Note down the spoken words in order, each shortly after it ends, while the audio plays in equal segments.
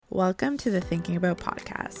Welcome to the Thinking About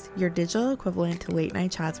podcast, your digital equivalent to late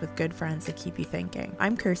night chats with good friends that keep you thinking.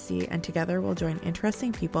 I'm Kirsty, and together we'll join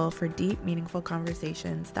interesting people for deep, meaningful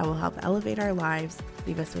conversations that will help elevate our lives,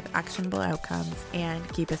 leave us with actionable outcomes, and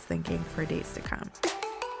keep us thinking for days to come.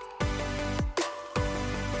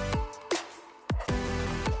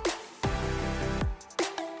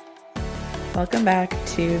 Welcome back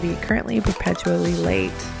to the currently perpetually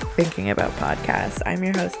late Thinking About podcast. I'm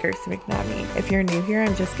your host, Kirsty McNamee. If you're new here,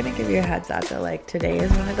 I'm just going to give you a heads up that today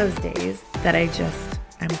is one of those days that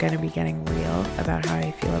I'm going to be getting real about how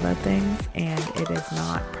I feel about things, and it is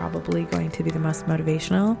not probably going to be the most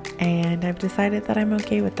motivational, and I've decided that I'm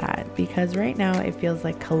okay with that because right now it feels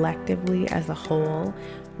like collectively as a whole,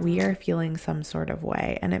 we are feeling some sort of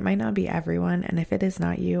way, and it might not be everyone. And if it is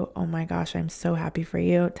not you, oh my gosh, I'm so happy for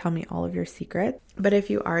you. Tell me all of your secrets. But if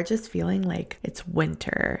you are just feeling like it's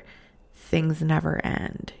winter, things never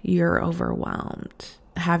end, you're overwhelmed,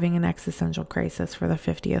 having an existential crisis for the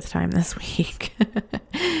 50th time this week,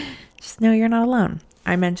 just know you're not alone.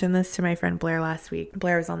 I mentioned this to my friend Blair last week.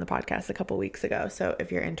 Blair was on the podcast a couple weeks ago. So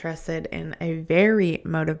if you're interested in a very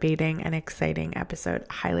motivating and exciting episode,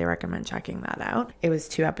 I highly recommend checking that out. It was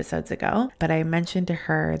 2 episodes ago, but I mentioned to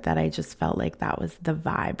her that I just felt like that was the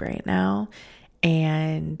vibe right now.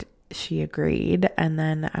 And she agreed. And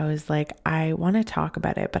then I was like, I want to talk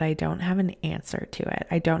about it, but I don't have an answer to it.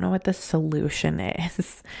 I don't know what the solution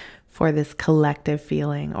is for this collective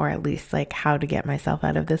feeling, or at least how to get myself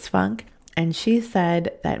out of this funk. And she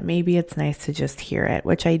said that maybe it's nice to just hear it,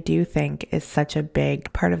 which I do think is such a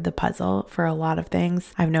big part of the puzzle for a lot of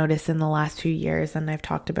things. I've noticed in the last few years, and I've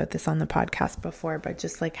talked about this on the podcast before, but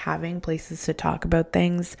just having places to talk about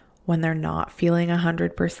things when they're not feeling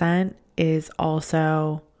 100% is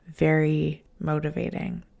also very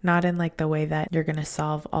motivating. Not in the way that you're going to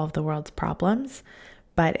solve all of the world's problems,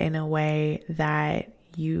 but in a way that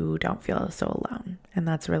you don't feel so alone. And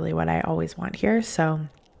that's really what I always want here. So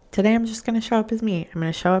today I'm just going to show up as me. I'm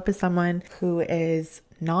going to show up as someone who is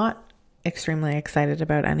not extremely excited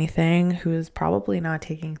about anything, who's probably not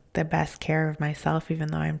taking the best care of myself, even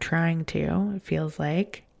though I'm trying to, it feels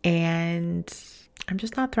like. And I'm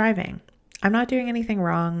just not thriving. I'm not doing anything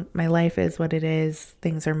wrong. My life is what it is.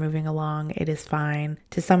 Things are moving along. It is fine.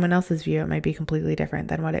 To someone else's view, it might be completely different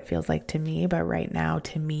than what it feels like to me. But right now,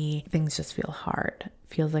 to me, things just feel hard.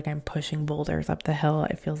 It feels like I'm pushing boulders up the hill.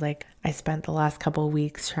 It feels like I spent the last couple of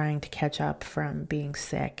weeks trying to catch up from being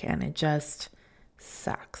sick, and it just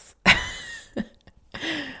sucks. I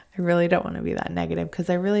really don't want to be that negative because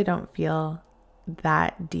I really don't feel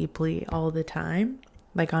that deeply all the time.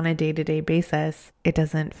 On a day-to-day basis, it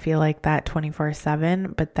doesn't feel like that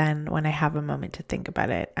 24/7. But then when I have a moment to think about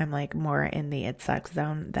it, I'm more in the it sucks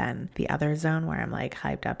zone than the other zone where I'm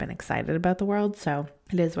hyped up and excited about the world. So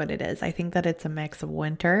it is what it is. I think that it's a mix of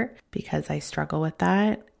winter because I struggle with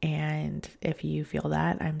that. And if you feel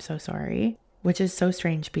that, I'm so sorry. Which is so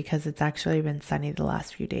strange because it's actually been sunny the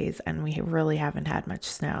last few days and we really haven't had much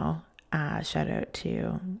snow. Shout out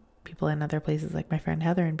to people in other places like my friend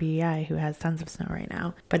Heather in BEI who has tons of snow right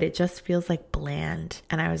now, but it just feels bland.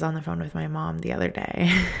 And I was on the phone with my mom the other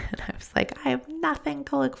day and I was like, I have nothing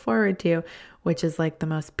to look forward to, which is the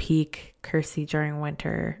most peak Kirsty during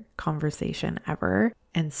winter conversation ever.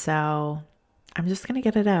 And so I'm just going to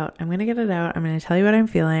get it out. I'm going to tell you what I'm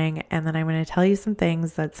feeling, and then I'm going to tell you some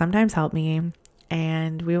things that sometimes help me.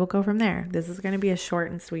 And we will go from there. This is going to be a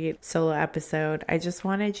short and sweet solo episode. I just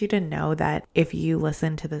wanted you to know that if you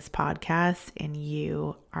listen to this podcast and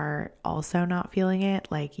you are also not feeling it,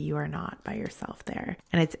 you are not by yourself there.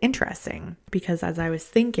 And it's interesting because as I was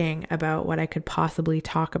thinking about what I could possibly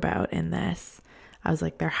talk about in this, I was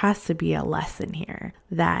like, there has to be a lesson here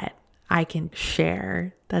that I can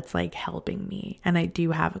share that's helping me. And I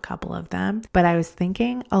do have a couple of them, but I was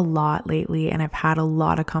thinking a lot lately, and I've had a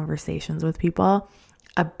lot of conversations with people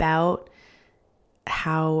about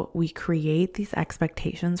how we create these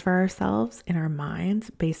expectations for ourselves in our minds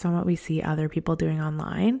based on what we see other people doing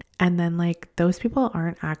online. And then those people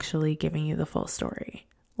aren't actually giving you the full story.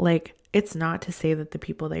 It's not to say that the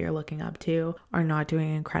people that you're looking up to are not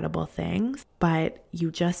doing incredible things, but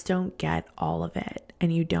you just don't get all of it.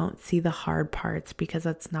 And you don't see the hard parts because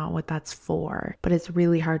that's not what that's for. But it's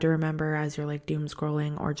really hard to remember as you're doom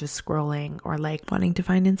scrolling or just scrolling or wanting to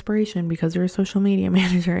find inspiration because you're a social media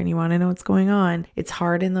manager and you want to know what's going on. It's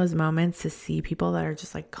hard in those moments to see people that are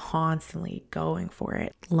just constantly going for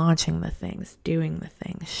it, launching the things, doing the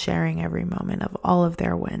things, sharing every moment of all of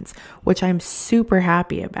their wins, which I'm super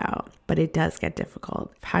happy about. but it does get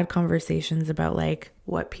difficult. I've had conversations about like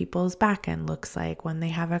what people's back end looks like when they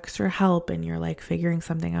have extra help and you're like figuring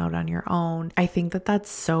something out on your own. I think that that's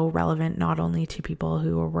so relevant, not only to people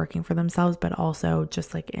who are working for themselves, but also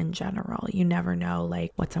just like in general. You never know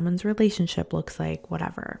like what someone's relationship looks like,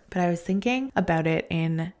 whatever. But I was thinking about it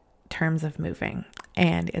in terms of moving.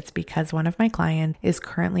 And it's because one of my clients is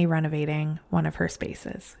currently renovating one of her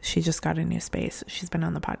spaces. She just got a new space. She's been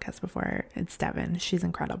on the podcast before. It's Devin. She's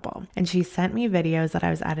incredible. And she sent me videos that I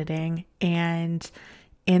was editing. And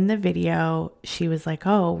in the video, she was like,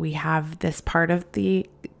 oh, we have this part of the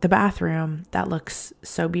bathroom that looks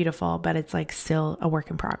so beautiful, but it's like still a work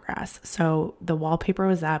in progress. So the wallpaper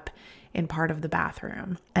was up in part of the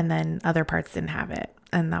bathroom and then other parts didn't have it.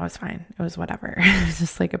 And that was fine. It was whatever. It was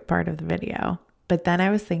just like a part of the video. But then I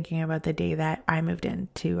was thinking about the day that I moved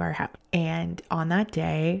into our house. And on that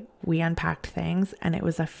day, we unpacked things and it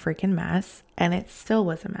was a freaking mess. And it still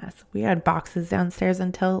was a mess. We had boxes downstairs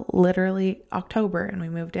until literally October, and we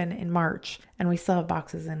moved in March. And we still have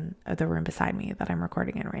boxes in the room beside me that I'm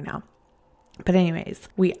recording in right now. But anyways,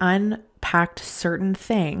 we unpacked certain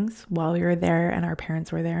things while we were there and our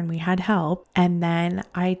parents were there and we had help. And then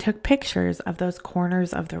I took pictures of those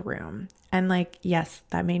corners of the room. And like, yes,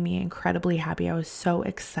 that made me incredibly happy. I was so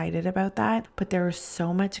excited about that. But there was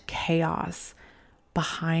so much chaos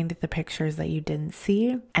behind the pictures that you didn't see.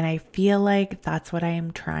 And I feel like that's what I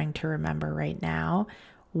am trying to remember right now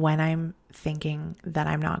when I'm thinking that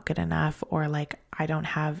I'm not good enough or like I don't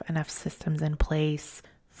have enough systems in place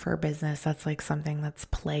for business. That's like something that's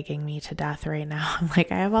plaguing me to death right now. I'm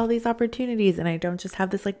like, I have all these opportunities and I don't just have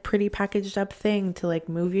this like pretty packaged up thing to like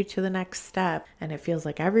move you to the next step. And it feels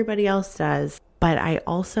like everybody else does. But I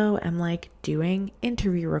also am like doing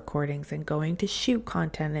interview recordings and going to shoot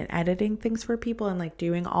content and editing things for people and like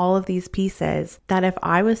doing all of these pieces that if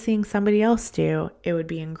I was seeing somebody else do, it would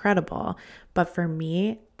be incredible. But for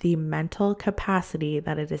me, the mental capacity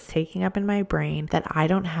that it is taking up in my brain, that I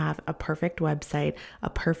don't have a perfect website, a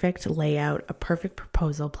perfect layout, a perfect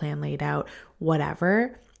proposal plan laid out,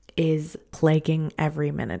 whatever, is plaguing every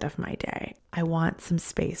minute of my day. I want some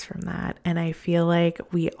space from that. And I feel like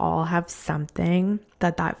we all have something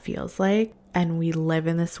that feels like. And we live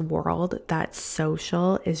in this world that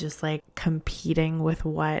social is just like competing with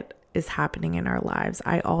what is happening in our lives.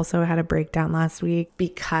 I also had a breakdown last week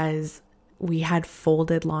because we had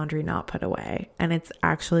folded laundry not put away. And it's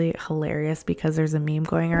actually hilarious because there's a meme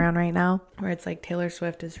going around right now where it's like Taylor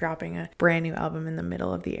Swift is dropping a brand new album in the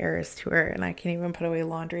middle of the Eras tour and I can't even put away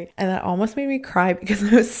laundry. And that almost made me cry because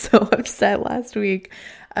I was so upset last week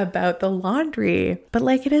about the laundry. But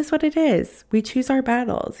like, it is what it is. We choose our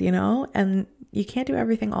battles, you know? And you can't do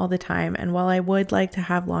everything all the time. And while I would like to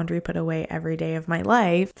have laundry put away every day of my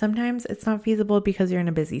life, sometimes it's not feasible because you're in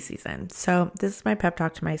a busy season. So this is my pep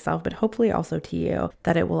talk to myself, but hopefully also to you,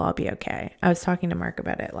 that it will all be okay. I was talking to Mark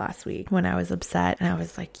about it last week when I was upset and I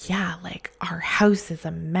was like, yeah, like our house is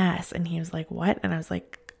a mess. And he was like, what? And I was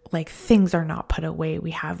like things are not put away.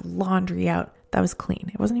 We have laundry out. That was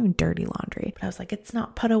clean. It wasn't even dirty laundry. But I was like, it's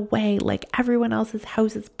not put away. Like everyone else's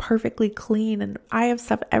house is perfectly clean and I have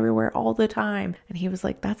stuff everywhere all the time. And he was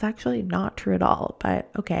like, that's actually not true at all. But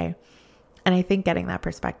okay. And I think getting that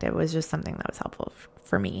perspective was just something that was helpful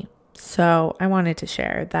for me. So I wanted to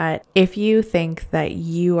share that if you think that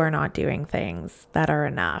you are not doing things that are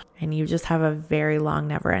enough and you just have a very long,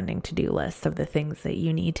 never-ending to-do list of the things that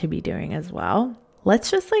you need to be doing as well, let's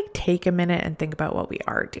just like take a minute and think about what we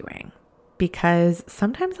are doing. Because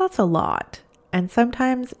sometimes that's a lot and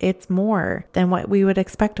sometimes it's more than what we would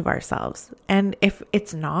expect of ourselves. And if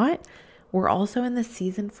it's not, we're also in the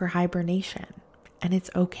season for hibernation and it's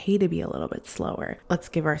okay to be a little bit slower. Let's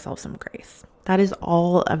give ourselves some grace. That is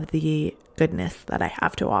all of the goodness that I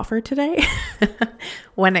have to offer today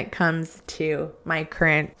when it comes to my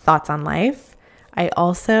current thoughts on life. I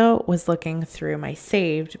also was looking through my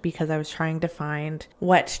saved because I was trying to find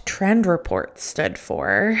what trend report stood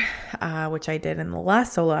for, which I did in the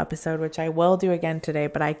last solo episode, which I will do again today,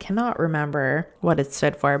 but I cannot remember what it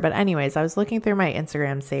stood for. But anyways, I was looking through my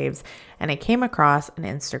Instagram saves and I came across an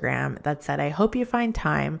Instagram that said, I hope you find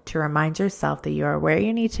time to remind yourself that you are where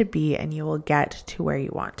you need to be and you will get to where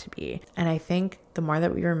you want to be. And I think the more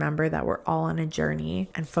that we remember that we're all on a journey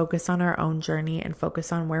and focus on our own journey and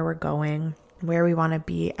focus on where we're going, where we want to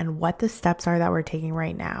be and what the steps are that we're taking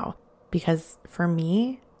right now. Because for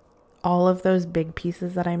me, all of those big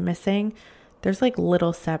pieces that I'm missing, there's like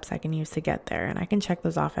little steps I can use to get there and I can check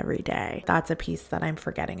those off every day. That's a piece that I'm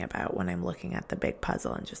forgetting about when I'm looking at the big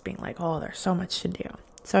puzzle and just being like, oh, there's so much to do.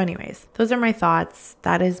 So anyways, those are my thoughts.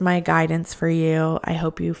 That is my guidance for you. I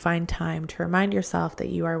hope you find time to remind yourself that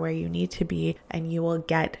you are where you need to be and you will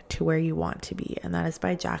get to where you want to be. And that is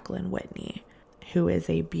by Jacqueline Whitney, who is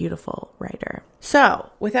a beautiful writer.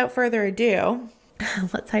 So without further ado,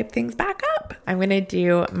 let's hype things back up. I'm going to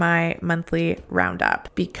do my monthly roundup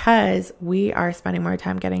because we are spending more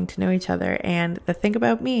time getting to know each other. And the thing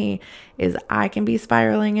about me is I can be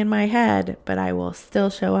spiraling in my head, but I will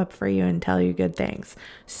still show up for you and tell you good things.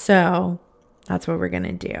 So that's what we're going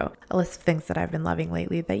to do. A list of things that I've been loving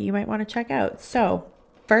lately that you might want to check out. So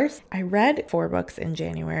first, I read 4 books in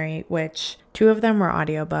January, which 2 of them were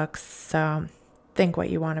audiobooks. So think what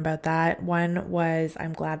you want about that. One was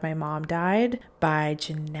I'm Glad My Mom Died by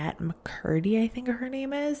Jeanette McCurdy, I think her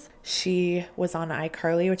name is. She was on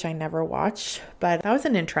iCarly, which I never watched, but that was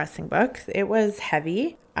an interesting book. It was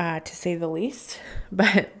heavy, to say the least,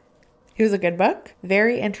 but it was a good book.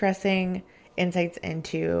 Very interesting insights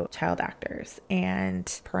into child actors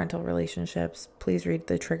and parental relationships. Please read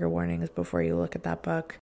the trigger warnings before you look at that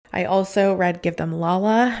book. I also read Give Them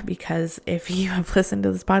Lala because if you have listened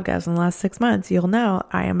to this podcast in the last 6 months, you'll know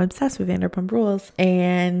I am obsessed with Vanderpump Rules.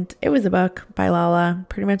 And it was a book by Lala,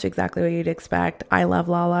 pretty much exactly what you'd expect. I love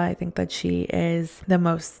Lala. I think that she is the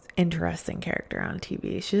most interesting character on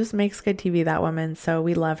TV. She just makes good TV, that woman. So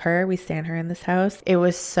we love her. We stan her in this house. It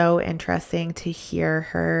was so interesting to hear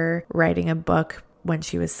her writing a book when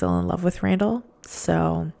she was still in love with Randall.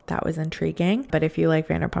 So that was intriguing. But if you like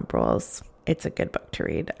Vanderpump Rules, it's a good book to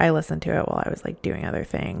read. I listened to it while I was doing other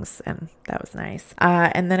things and that was nice.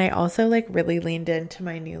 And then I also really leaned into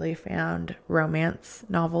my newly found romance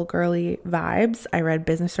novel girly vibes. I read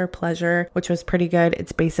Business or Pleasure, which was pretty good.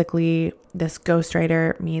 It's basically this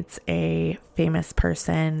ghostwriter meets a famous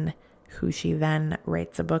person who she then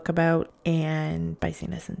writes a book about, and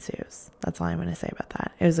spiciness ensues. That's all I'm going to say about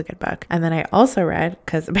that. It was a good book. And then I also read,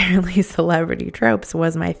 because apparently celebrity tropes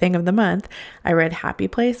was my thing of the month, I read Happy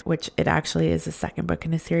Place, which it actually is the second book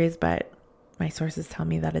in a series, but my sources tell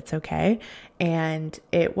me that it's okay. And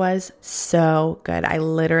it was so good. I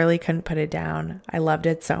literally couldn't put it down. I loved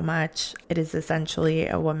it so much. It is essentially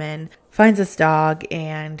a woman finds this dog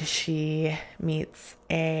and she meets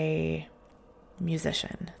a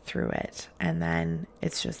musician through it, and then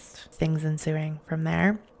it's just things ensuing from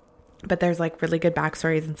there. But there's really good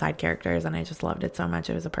backstories and side characters, and I just loved it so much.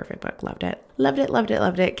 It was a perfect book. Loved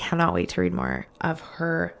it. Cannot wait to read more of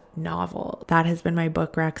her novel. That has been my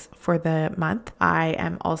book recs for the month. I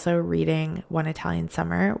am also reading One Italian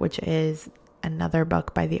Summer, which is another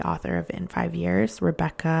book by the author of In 5 Years,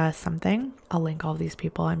 Rebecca something. I'll link all these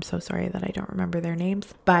people. I'm so sorry that I don't remember their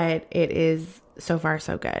names, but it is so far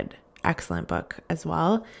so good. Excellent book as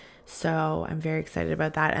well. So I'm very excited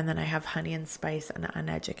about that. And then I have Honey and Spice and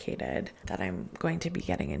Uneducated that I'm going to be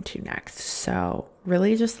getting into next. So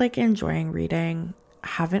really just enjoying reading. I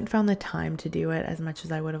haven't found the time to do it as much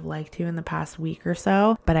as I would have liked to in the past week or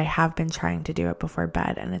so, but I have been trying to do it before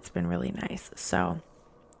bed and it's been really nice. So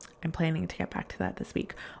I'm planning to get back to that this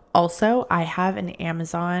week. Also, I have an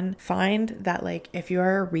Amazon find that if you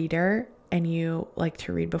are a reader and you like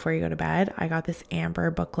to read before you go to bed, I got this Amber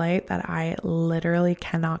booklight that I literally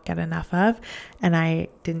cannot get enough of. And I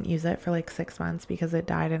didn't use it for 6 months because it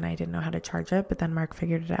died and I didn't know how to charge it. But then Mark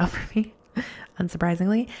figured it out for me,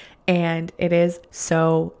 unsurprisingly. And it is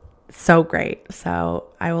so great. So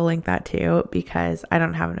I will link that too because I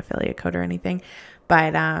don't have an affiliate code or anything.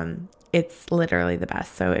 But it's literally the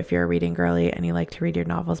best. So if you're a reading girly and you like to read your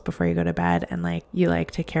novels before you go to bed and you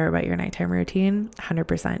like to care about your nighttime routine,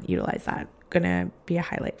 100% utilize that. Gonna be a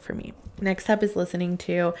highlight for me. Next up is listening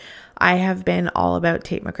to, I have been all about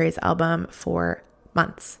Tate McRae's album for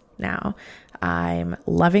months now. I'm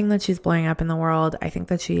loving that she's blowing up in the world. I think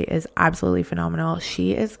that she is absolutely phenomenal.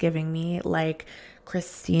 She is giving me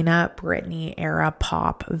Christina Britney era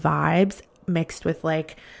pop vibes mixed with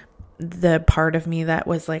the part of me that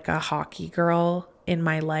was a hockey girl in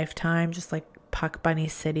my lifetime, just Puck Bunny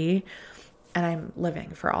City. And I'm living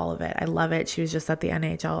for all of it. I love it. She was just at the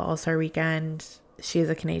NHL All-Star Weekend. She is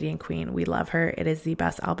a Canadian queen. We love her. It is the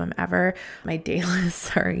best album ever. My day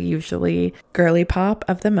lists are usually girly pop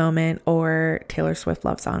of the moment or Taylor Swift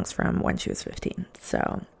love songs from when she was 15.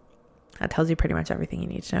 So that tells you pretty much everything you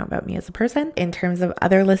need to know about me as a person. In terms of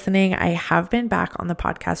other listening, I have been back on the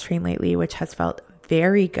podcast train lately, which has felt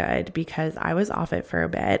very good because I was off it for a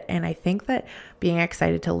bit. And I think that being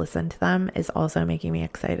excited to listen to them is also making me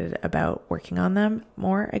excited about working on them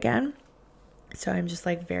more again. So I'm just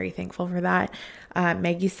very thankful for that.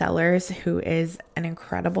 Maggie Sellers, who is an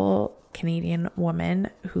incredible Canadian woman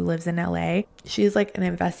who lives in LA. She's an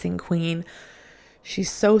investing queen. She's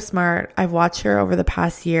so smart. I've watched her over the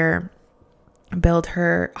past year build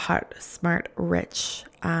her Hot, Smart, Rich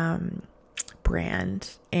brand,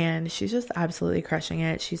 and she's just absolutely crushing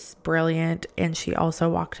it. She's brilliant, and she also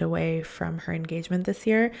walked away from her engagement this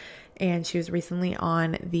year, and she was recently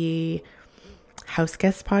on the House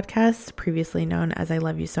Guest podcast, previously known as I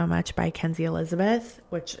Love You So Much by Kenzie Elizabeth,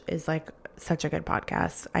 which is like such a good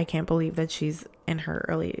podcast. I can't believe that she's in her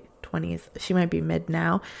early 20s. She might be mid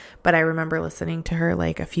now, but I remember listening to her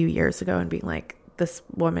like a few years ago and being like, this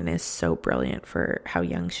woman is so brilliant for how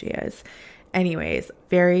young she is. Anyways,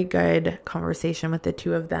 very good conversation with the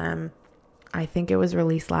two of them. I think it was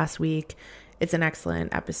released last week. It's an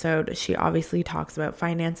excellent episode. She obviously talks about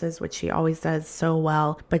finances, which she always does so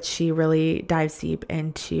well, but she really dives deep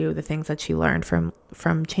into the things that she learned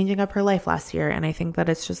from changing up her life last year. And I think that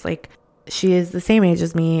it's just like, she is the same age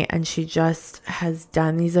as me, and she just has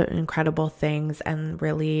done these incredible things and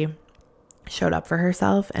really showed up for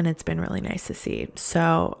herself, and it's been really nice to see.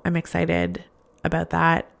 So I'm excited about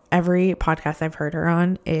that. Every podcast I've heard her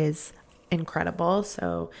on is incredible.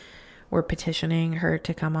 So we're petitioning her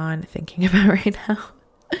to come on, thinking about right now.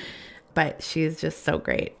 But she's just so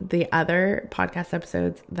great. The other podcast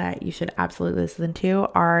episodes that you should absolutely listen to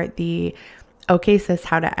are the Okay Sis,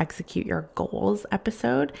 How to Execute Your Goals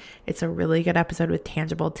episode. It's a really good episode with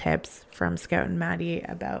tangible tips from Scout and Maddie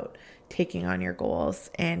about taking on your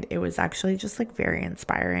goals, and it was actually just like very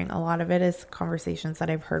inspiring. A lot of it is conversations that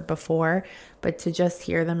I've heard before, but to just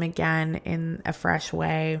hear them again in a fresh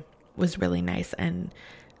way was really nice and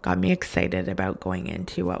got me excited about going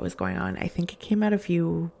into what was going on. I think it came out a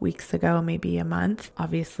few weeks ago, maybe a month.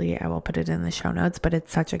 Obviously, I will put it in the show notes, but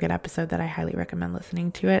it's such a good episode that I highly recommend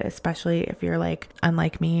listening to it, especially if you're like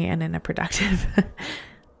unlike me and in a productive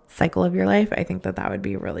cycle of your life. I think that would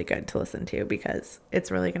be really good to listen to, because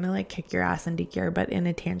it's really going to like kick your ass into gear, but in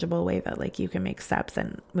a tangible way that like you can make steps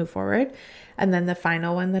and move forward. And then the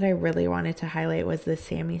final one that I really wanted to highlight was the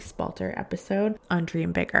Sammy Spalter episode on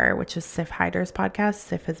Dream Bigger, which is Sif Hyder's podcast.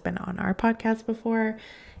 Sif has been on our podcast before.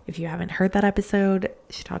 If you haven't heard that episode,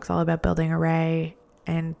 she talks all about building Array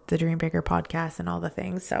and the Dream Bigger podcast and all the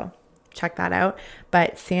things. So check that out.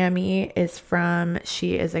 But Sammy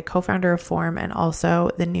she is a co-founder of Form and also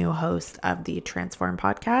the new host of the Transform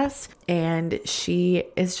podcast. And she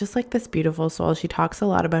is just like this beautiful soul. She talks a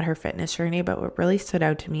lot about her fitness journey, but what really stood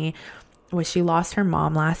out to me was she lost her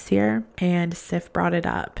mom last year, and Sif brought it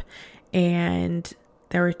up. And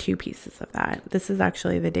there were two pieces of that. This is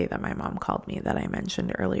actually the day that my mom called me that I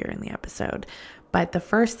mentioned earlier in the episode. But the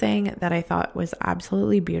first thing that I thought was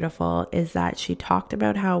absolutely beautiful is that she talked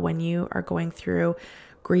about how when you are going through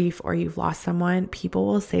grief or you've lost someone, people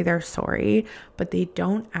will say they're sorry, but they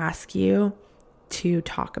don't ask you to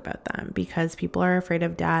talk about them because people are afraid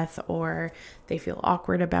of death or they feel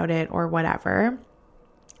awkward about it or whatever.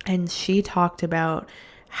 And she talked about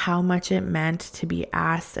how much it meant to be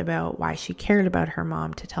asked about why she cared about her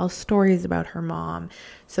mom, to tell stories about her mom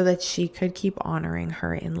so that she could keep honoring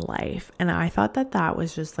her in life. And I thought that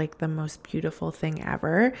was just like the most beautiful thing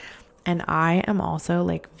ever. And I am also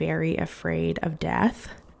like very afraid of death,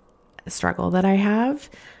 a struggle that I have.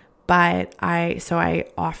 But I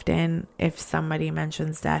often, if somebody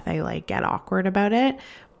mentions death, I like get awkward about it.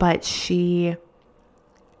 But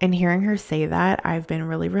in hearing her say that, I've been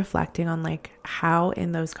really reflecting on like how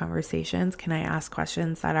in those conversations can I ask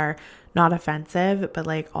questions that are not offensive, but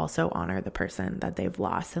like also honor the person that they've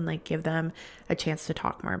lost and like give them a chance to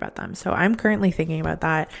talk more about them. So I'm currently thinking about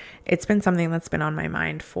that. It's been something that's been on my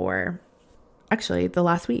mind for actually the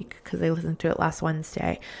last week because I listened to it last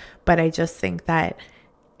Wednesday. But I just think that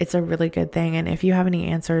it's a really good thing. And if you have any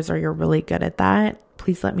answers or you're really good at that,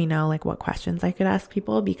 please let me know like what questions I could ask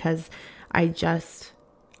people, because I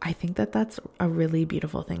think that's a really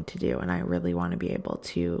beautiful thing to do. And I really want to be able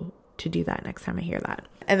to do that next time I hear that.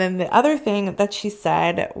 And then the other thing that she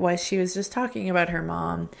said was she was just talking about her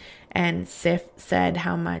mom, and Sif said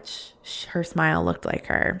how much her smile looked like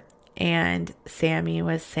her. And Sammy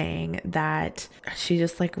was saying that she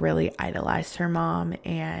just like really idolized her mom,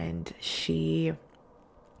 and she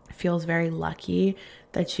feels very lucky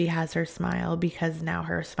that she has her smile because now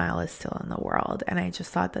her smile is still in the world. And I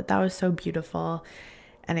just thought that was so beautiful.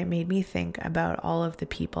 And it made me think about all of the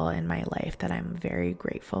people in my life that I'm very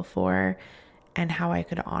grateful for and how I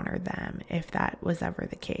could honor them if that was ever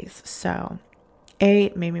the case. So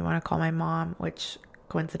it made me want to call my mom, which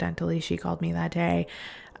coincidentally she called me that day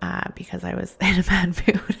because I was in a bad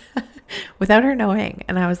mood without her knowing.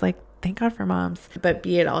 And I was like, thank God for moms. But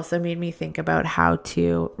B, it also made me think about how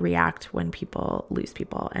to react when people lose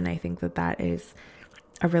people. And I think that is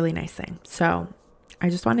a really nice thing. So I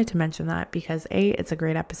just wanted to mention that because A, it's a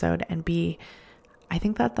great episode, and B, I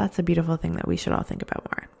think that that's a beautiful thing that we should all think about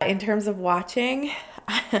more. In terms of watching,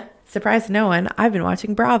 surprise no one, I've been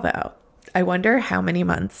watching Bravo. I wonder how many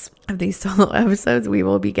months of these solo episodes we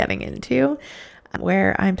will be getting into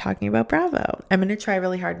where I'm talking about Bravo. I'm going to try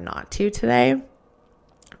really hard not to today,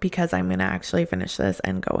 because I'm going to actually finish this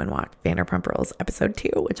and go and watch Vanderpump Rules episode 2,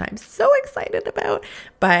 which I'm so excited about.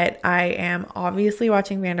 But I am obviously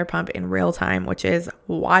watching Vanderpump in real time, which is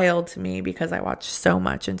wild to me because I watch so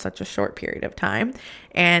much in such a short period of time.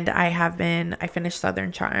 And I finished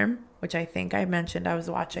Southern Charm, which I think I mentioned I was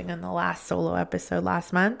watching in the last solo episode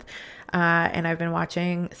last month. And I've been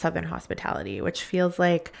watching Southern Hospitality, which feels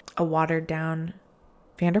like a watered down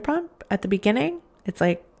Vanderpump at the beginning. It's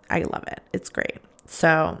like, I love it. It's great.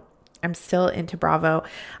 So I'm still into Bravo.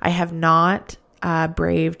 I have not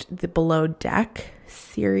braved the Below Deck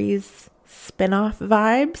series spinoff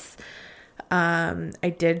vibes. I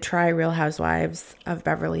did try Real Housewives of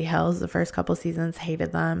Beverly Hills. The first couple seasons,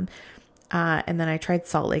 hated them. And then I tried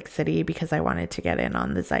Salt Lake City because I wanted to get in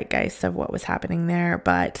on the zeitgeist of what was happening there,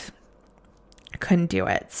 but I couldn't do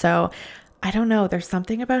it. So I don't know. There's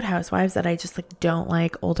something about Housewives that I just don't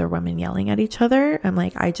like older women yelling at each other. I'm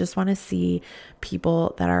like, I just want to see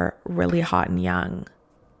people that are really hot and young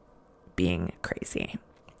being crazy.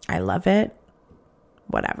 I love it.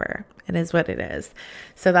 Whatever. It is what it is.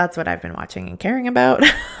 So that's what I've been watching and caring about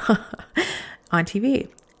on TV.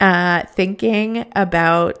 Thinking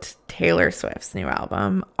about Taylor Swift's new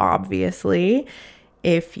album, obviously.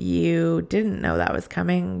 If you didn't know that was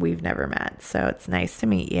coming, we've never met. So it's nice to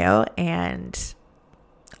meet you, and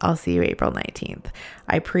I'll see you April 19th.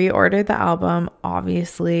 I pre-ordered the album,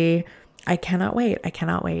 obviously. I cannot wait.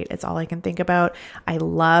 It's all I can think about. I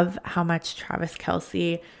love how much Travis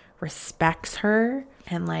Kelce respects her,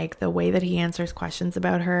 and the way that he answers questions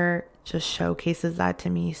about her just showcases that to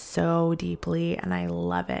me so deeply, and I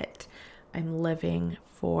love it. I'm living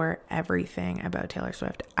for everything about Taylor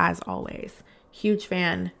Swift, as always. Huge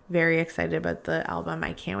fan, very excited about the album.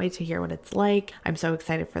 I can't wait to hear what it's like. I'm so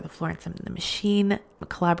excited for the Florence and the Machine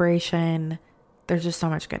collaboration. There's just so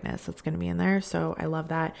much goodness that's going to be in there. So I love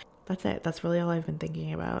that. That's it. That's really all I've been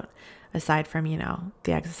thinking about, aside from,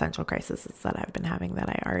 the existential crises that I've been having that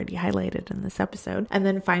I already highlighted in this episode. And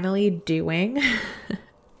then finally doing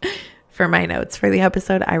for my notes for the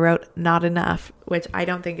episode, I wrote not enough, which I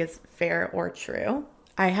don't think is fair or true.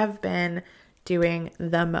 I have been doing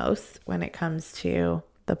the most when it comes to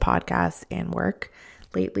the podcast and work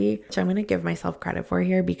lately, which I'm going to give myself credit for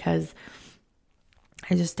here because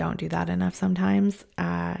I just don't do that enough sometimes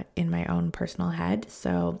in my own personal head.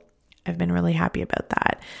 So I've been really happy about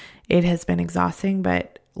that. It has been exhausting,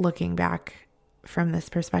 but looking back from this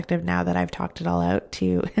perspective, now that I've talked it all out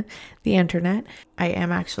to the internet, I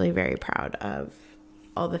am actually very proud of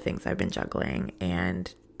all the things I've been juggling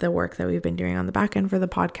and the work that we've been doing on the back end for the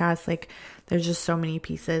podcast. There's just so many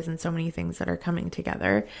pieces and so many things that are coming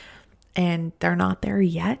together, and they're not there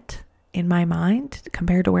yet in my mind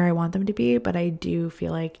compared to where I want them to be, but I do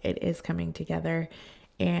feel like it is coming together,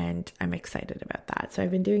 and I'm excited about that. So I've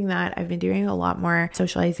been doing that. I've been doing a lot more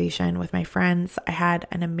socialization with my friends. I had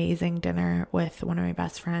an amazing dinner with one of my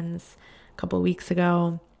best friends a couple of weeks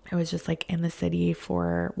ago. I was just in the city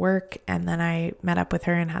for work, and then I met up with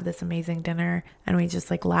her and had this amazing dinner, and we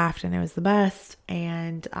just laughed, and it was the best.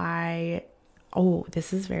 And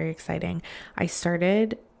this is very exciting. I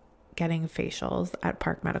started getting facials at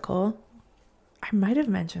Park Medical. I might have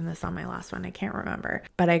mentioned this on my last one. I can't remember,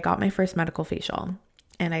 but I got my first medical facial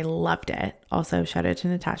and I loved it. Also, shout out to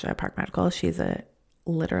Natasha at Park Medical. She's a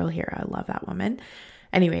literal hero. I love that woman.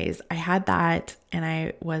 Anyways, I had that and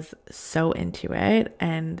I was so into it.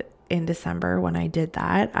 And in December, when I did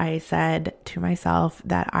that, I said to myself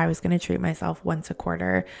that I was going to treat myself once a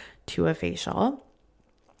quarter to a facial.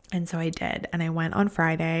 And so I did. And I went on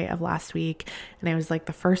Friday of last week, and it was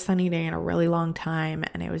the first sunny day in a really long time.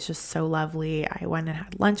 And it was just so lovely. I went and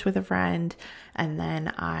had lunch with a friend, and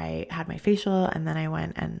then I had my facial, and then I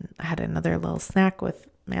went and had another little snack with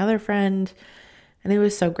my other friend. And it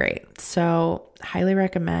was so great. So highly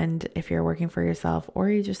recommend, if you're working for yourself or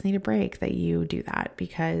you just need a break, that you do that,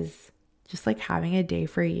 because just having a day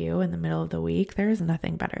for you in the middle of the week, there is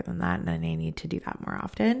nothing better than that. And I need to do that more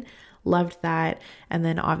often. Loved that. And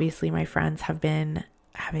then obviously my friends have been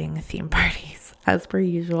having theme parties as per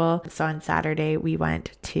usual. So on Saturday we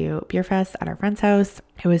went to Beer Fest at our friend's house.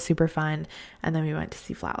 It was super fun. And then we went to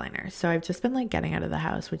see Flatliners. So I've just been getting out of the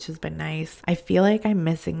house, which has been nice. I feel like I'm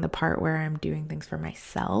missing the part where I'm doing things for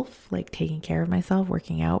myself, taking care of myself,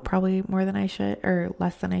 working out probably more than I should or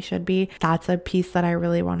less than I should be. That's a piece that I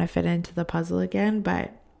really want to fit into the puzzle again.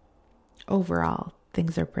 But overall,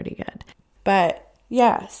 things are pretty good. But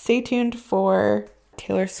yeah, stay tuned for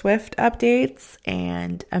Taylor Swift updates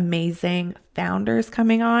and amazing founders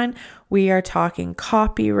coming on. We are talking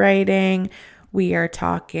copywriting. We are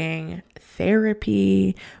talking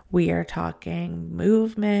therapy. We are talking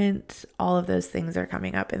movement. All of those things are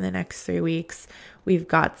coming up in the next 3 weeks. We've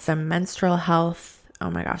got some menstrual health. Oh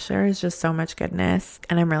my gosh, there is just so much goodness,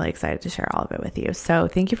 and I'm really excited to share all of it with you. So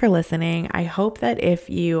thank you for listening. I hope that if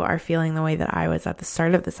you are feeling the way that I was at the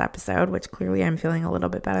start of this episode, which clearly I'm feeling a little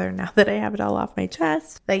bit better now that I have it all off my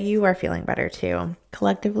chest, that you are feeling better too.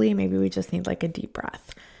 Collectively, maybe we just need like a deep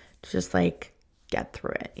breath to just like get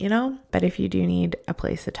through it, you know? But if you do need a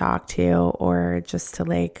place to talk to, or just to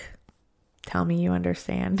like tell me you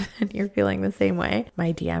understand and you're feeling the same way,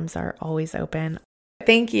 my DMs are always open.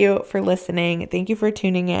 Thank you for listening. Thank you for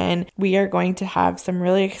tuning in. We are going to have some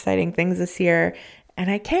really exciting things this year, and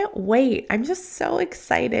I can't wait. I'm just so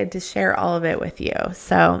excited to share all of it with you.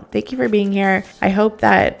 So thank you for being here. I hope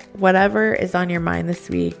that whatever is on your mind this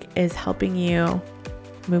week is helping you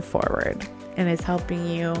move forward and is helping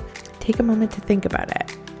you take a moment to think about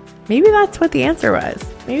it. Maybe that's what the answer was.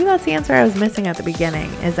 Maybe that's the answer I was missing at the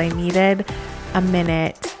beginning, is I needed a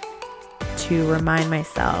minute to remind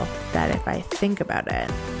myself that if I think about it,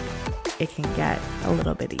 it can get a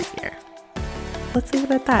little bit easier. Let's leave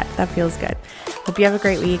it at that. That feels good. Hope you have a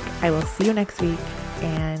great week. I will see you next week,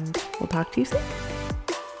 and we'll talk to you soon.